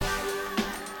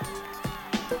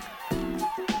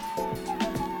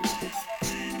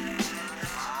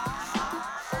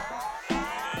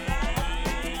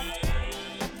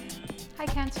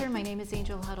Cancer, my name is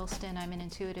Angel Huddleston. I'm an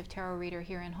intuitive tarot reader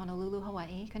here in Honolulu,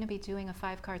 Hawaii. Going to be doing a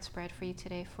 5-card spread for you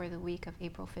today for the week of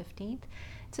April 15th.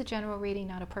 It's a general reading,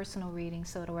 not a personal reading,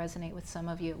 so it'll resonate with some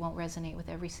of you. It won't resonate with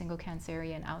every single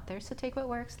Cancerian out there, so take what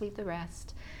works, leave the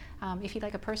rest. If you'd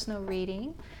like a personal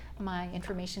reading, my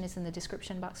information is in the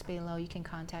description box below. You can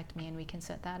contact me and we can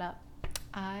set that up.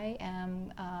 I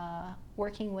am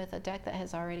working with a deck that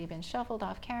has already been shuffled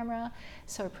off camera,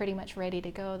 so we're pretty much ready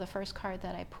to go. The first card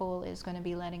that I pull is going to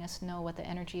be letting us know what the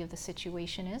energy of the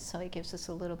situation is, so it gives us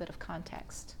a little bit of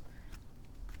context.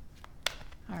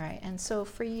 All right, and so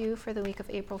for you, for the week of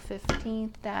April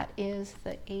 15th, that is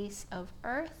the Ace of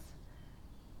Earth.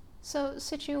 So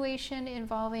situation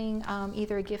involving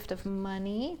either a gift of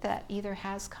money that either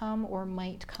has come or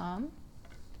might come,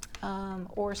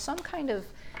 or some kind of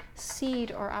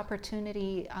seed or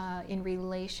opportunity in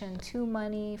relation to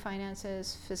money,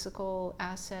 finances, physical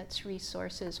assets,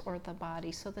 resources, or the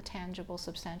body. So the tangible,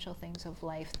 substantial things of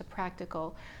life, the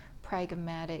practical,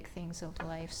 pragmatic things of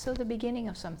life. So the beginning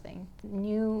of something,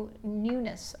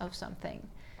 newness of something.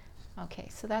 Okay,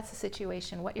 so that's the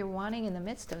situation. What you're wanting in the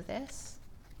midst of this.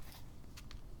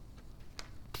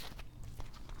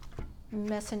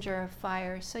 Messenger of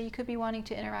fire. So you could be wanting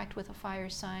to interact with a fire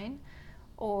sign,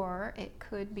 or it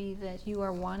could be that you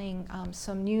are wanting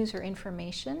some news or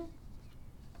information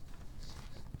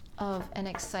of an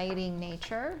exciting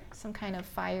nature, some kind of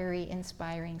fiery,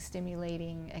 inspiring,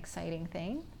 stimulating, exciting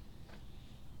thing.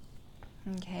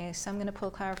 Okay, so I'm going to pull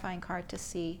a clarifying card to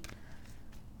see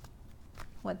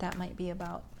what that might be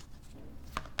about.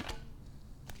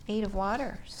 Eight of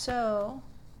Water. So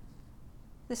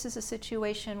this is a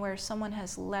situation where someone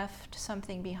has left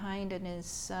something behind and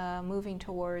is moving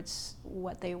towards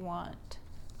what they want.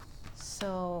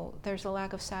 So there's a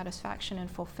lack of satisfaction and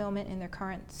fulfillment in their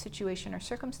current situation or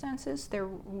circumstances. They're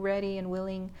ready and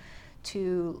willing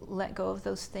to let go of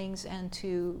those things and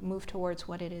to move towards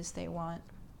what it is they want.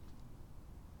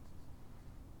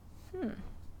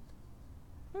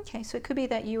 Okay, so it could be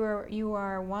that you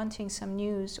are wanting some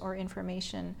news or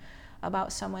information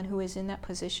about someone who is in that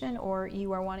position, or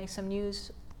you are wanting some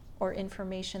news or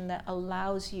information that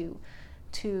allows you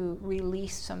to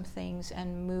release some things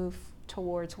and move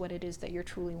towards what it is that you're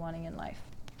truly wanting in life.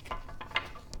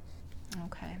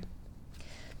 Okay.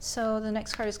 So the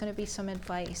next card is going to be some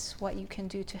advice, what you can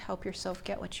do to help yourself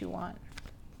get what you want.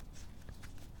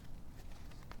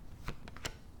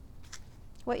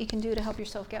 What you can do to help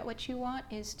yourself get what you want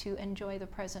is to enjoy the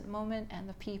present moment and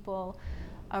the people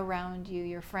around you,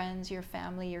 your friends, your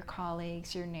family, your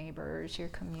colleagues, your neighbors, your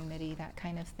community, that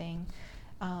kind of thing.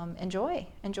 Enjoy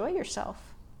yourself.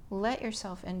 Let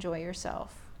yourself enjoy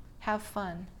yourself. Have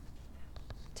fun.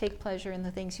 Take pleasure in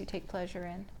the things you take pleasure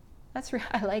in.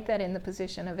 I like that in the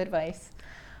position of advice.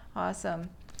 Awesome.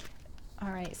 All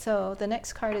right, so the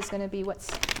next card is going to be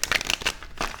what's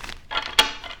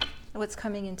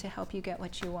coming in to help you get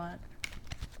what you want.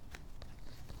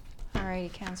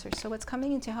 Alrighty, Cancer. So what's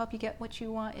coming in to help you get what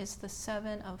you want is the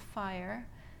Seven of Fire,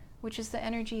 which is the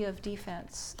energy of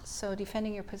defense. So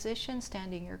defending your position,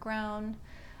 standing your ground,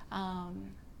 not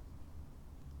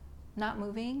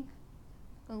moving.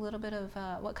 A little bit of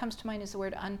what comes to mind is the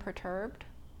word unperturbed.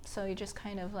 So you're just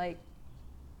kind of like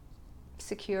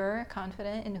secure,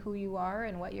 confident in who you are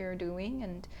and what you're doing.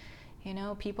 And you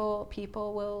know, people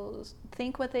will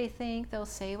think what they think, they'll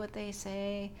say what they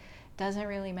say. Doesn't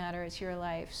really matter, it's your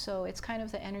life. So it's kind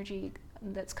of the energy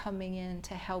that's coming in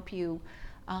to help you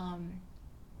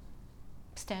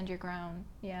stand your ground.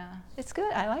 Yeah, it's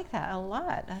good. I like that a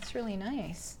lot. That's really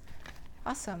nice.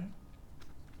 Awesome.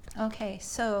 Okay,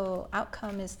 so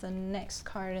outcome is the next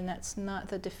card, and that's not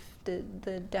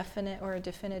the definite or a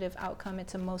definitive outcome.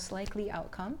 It's a most likely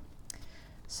outcome.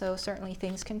 So certainly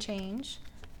things can change.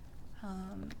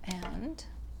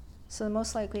 So the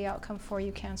most likely outcome for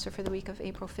you, Cancer, for the week of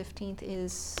April 15th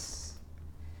is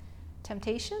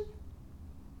temptation.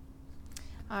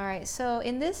 All right, so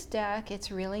in this deck,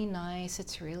 it's really nice.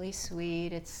 It's really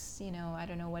sweet. It's, you know, I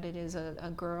don't know what it is,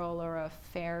 a girl or a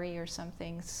fairy or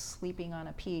something sleeping on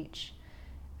a peach.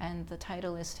 And the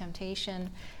title is Temptation.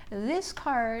 This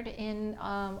card in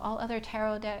all other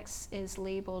tarot decks is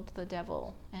labeled the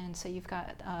devil. And so you've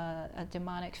got a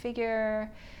demonic figure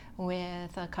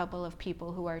with a couple of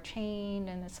people who are chained,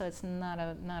 and so it's not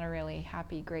a really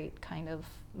happy, great kind of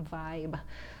vibe.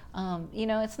 You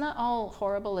know, it's not all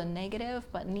horrible and negative,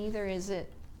 but neither is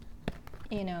it,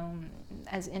 you know,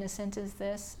 as innocent as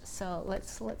this. So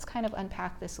let's kind of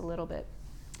unpack this a little bit.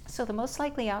 So the most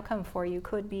likely outcome for you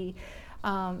could be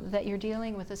that you're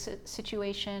dealing with a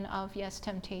situation of, yes,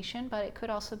 temptation, but it could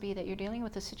also be that you're dealing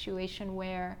with a situation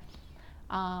where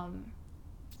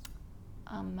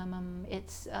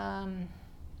it's,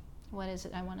 what is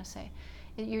it I want to say?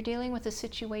 You're dealing with a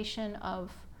situation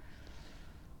of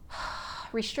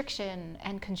restriction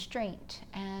and constraint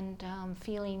and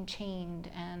feeling chained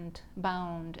and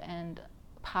bound and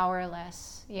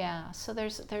powerless. Yeah, so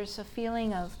there's a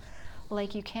feeling of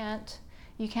like you can't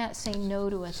say no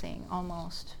to a thing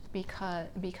almost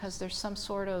because there's some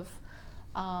sort of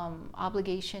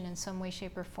obligation in some way,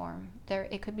 shape, or form.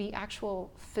 It could be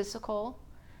actual physical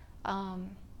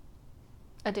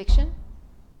addiction,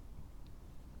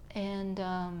 and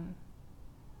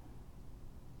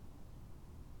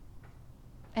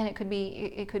it could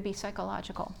be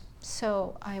psychological.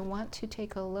 So I want to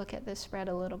take a look at this spread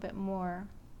a little bit more.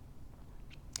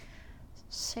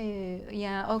 So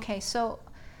yeah, okay, so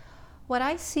what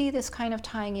I see this kind of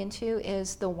tying into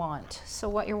is the want. So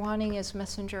what you're wanting is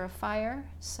messenger of fire,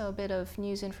 so a bit of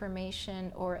news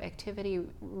information or activity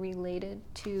related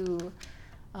to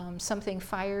something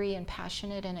fiery and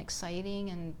passionate and exciting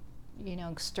and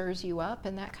stirs you up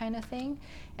and that kind of thing.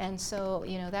 And so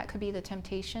that could be the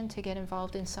temptation to get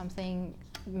involved in something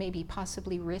maybe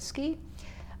possibly risky.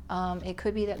 It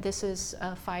could be that this is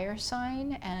a fire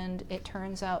sign and it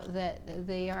turns out that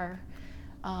they are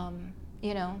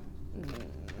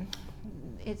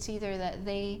it's either that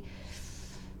they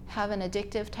have an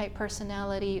addictive type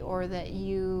personality or that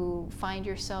you find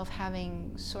yourself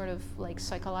having sort of like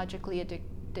psychologically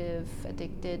addicted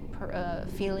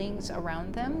feelings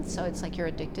around them. So it's like you're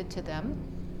addicted to them.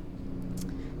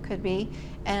 Could be.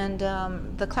 And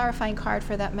the clarifying card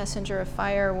for that messenger of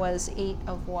fire was 8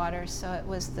 of water. So it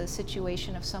was the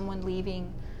situation of someone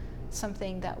leaving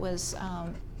something that was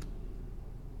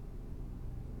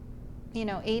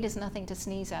 8 is nothing to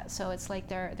sneeze at. So it's like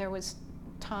there was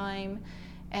time,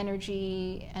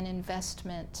 energy, and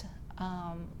investment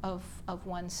of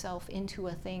oneself into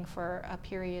a thing for a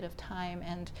period of time,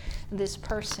 and this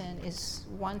person is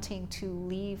wanting to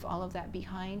leave all of that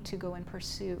behind to go and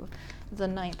pursue the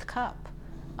 9th cup.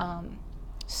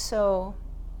 So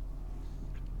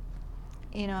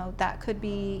that could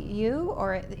be you,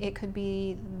 or it could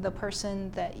be the person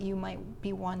that you might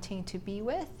be wanting to be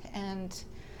with, and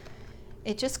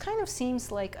it just kind of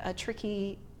seems like a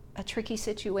tricky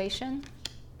situation.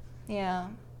 Yeah.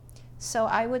 So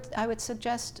I would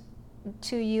suggest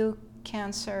to you,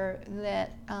 Cancer,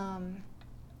 that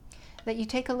that you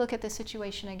take a look at the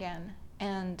situation again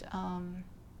and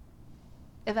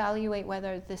evaluate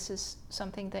whether this is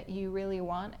something that you really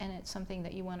want and it's something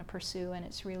that you want to pursue and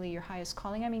it's really your highest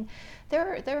calling. I mean,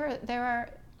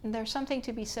 there's something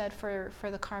to be said for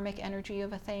the karmic energy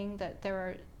of a thing, that there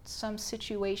are some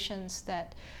situations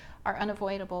that are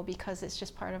unavoidable because it's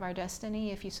just part of our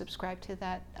destiny if you subscribe to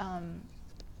that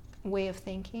way of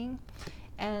thinking.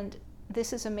 And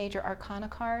this is a major arcana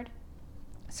card,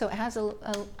 so it has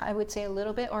I would say a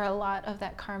little bit or a lot of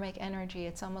that karmic energy.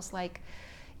 It's almost like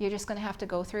you're just going to have to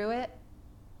go through it,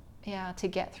 to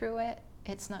get through it.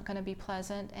 It's not going to be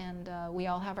pleasant, and we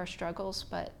all have our struggles,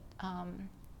 but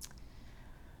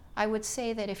I would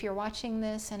say that if you're watching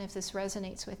this and if this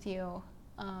resonates with you,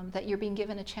 that you're being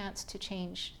given a chance to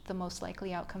change the most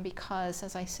likely outcome, because,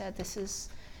 as I said, this is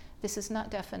not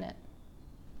definite.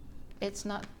 It's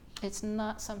not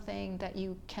something that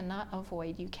you cannot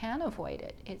avoid. You can avoid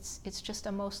it. It's just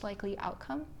a most likely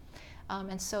outcome.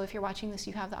 And so if you're watching this,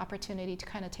 you have the opportunity to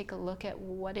kind of take a look at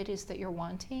what it is that you're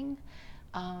wanting,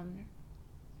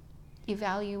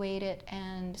 evaluate it,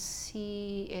 and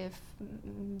see if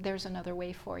there's another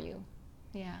way for you.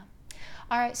 Yeah.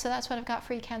 All right, so that's what I've got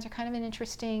for you, Cancer. Kind of an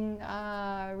interesting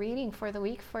reading for the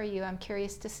week for you. I'm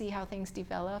curious to see how things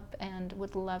develop and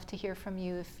would love to hear from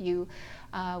you. If you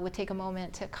would take a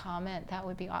moment to comment, that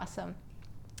would be awesome.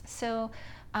 So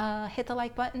hit the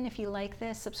like button if you like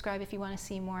this, subscribe if you want to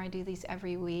see more. I do these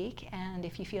every week, and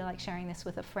if you feel like sharing this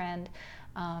with a friend,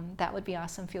 that would be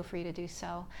awesome. Feel free to do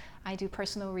so. I do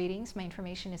personal readings. My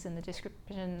information is in the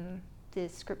description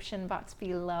box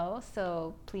below,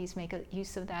 so please make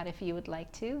use of that if you would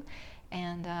like to.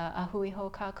 And a hui hou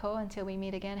kako until we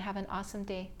meet again. Have an awesome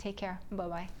day. Take care.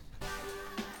 Bye-bye.